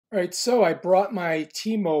All right, so I brought my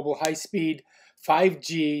T-Mobile high-speed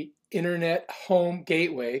 5G internet home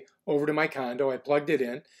gateway over to my condo. I plugged it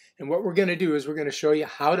in, and what we're going to do is we're going to show you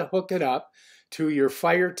how to hook it up to your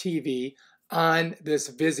Fire TV on this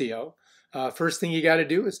Vizio. First thing you got to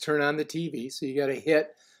do is turn on the TV. So you got to hit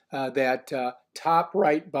that top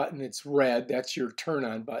right button. It's red. That's your turn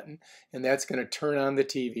on button, and that's going to turn on the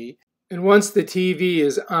TV. And once the TV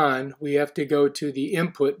is on, we have to go to the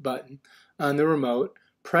input button on the remote.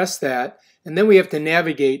 Press that, and then we have to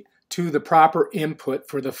navigate to the proper input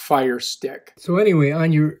for the Fire Stick. So anyway,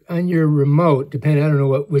 on your remote, depending, I don't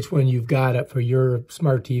know which one you've got up for your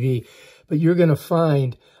smart TV, but you're going to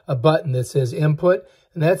find a button that says input,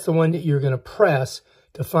 and that's the one that you're going to press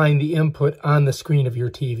to find the input on the screen of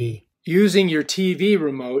your TV. Using your TV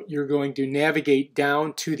remote, you're going to navigate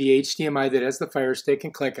down to the HDMI that has the Fire Stick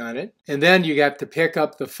and click on it, and then you have to pick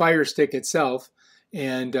up the Fire Stick itself.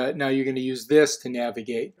 And now you're going to use this to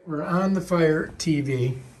navigate. We're on the Fire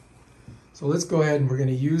TV, so let's go ahead and we're going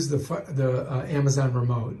to use the Amazon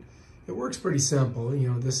remote. It works pretty simple.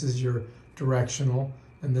 You know, this is your directional,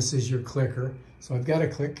 and this is your clicker. So I've got to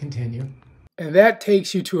click continue. And that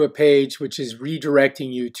takes you to a page which is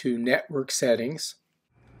redirecting you to network settings.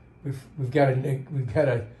 We've got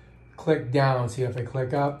to click down. See, if I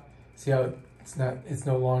click up, see how it's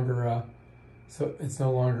no longer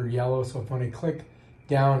yellow. So if when I click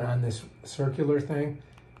down on this circular thing,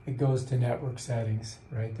 it goes to network settings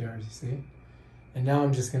right there, as you see. And now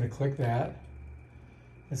I'm just going to click that.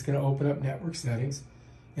 It's going to open up network settings,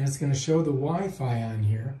 and it's going to show the Wi-Fi on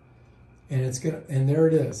here, and there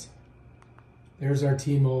it is. There's our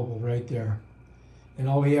T-Mobile right there. And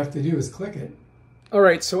all we have to do is click it. All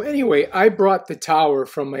right, so anyway, I brought the tower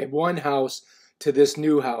from my one house to this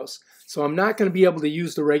new house. So I'm not going to be able to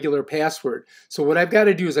use the regular password. So what I've got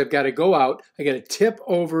to do is I've got to go out, I got to tip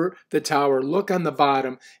over the tower, look on the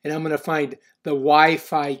bottom, and I'm going to find the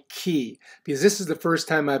Wi-Fi key, because this is the first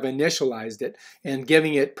time I've initialized it and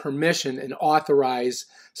giving it permission and authorize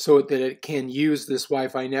so that it can use this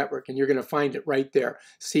Wi-Fi network. And you're going to find it right there.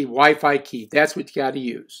 See, Wi-Fi key, that's what you got to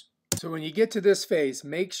use. So when you get to this phase,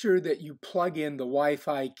 make sure that you plug in the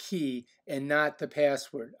Wi-Fi key and not the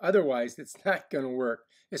password. Otherwise, it's not going to work,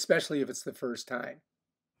 especially if it's the first time.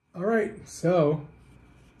 All right, so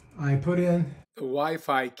I put in the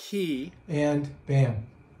Wi-Fi key and bam,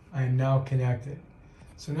 I am now connected.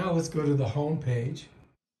 So now let's go to the home page.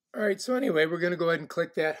 All right, so anyway, we're going to go ahead and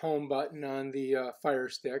click that home button on the Fire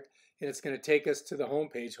Stick, and it's going to take us to the home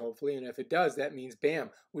page, hopefully. And if it does, that means bam,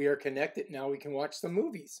 we are connected. Now we can watch some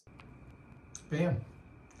movies. Bam.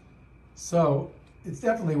 So it's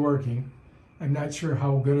definitely working. I'm not sure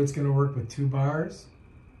how good it's going to work with 2 bars,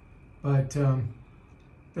 but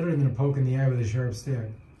better than a poke in the eye with a sharp stick.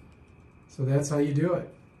 So that's how you do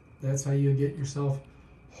it. That's how you get yourself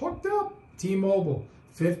hooked up. T-Mobile,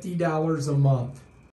 $50 a month.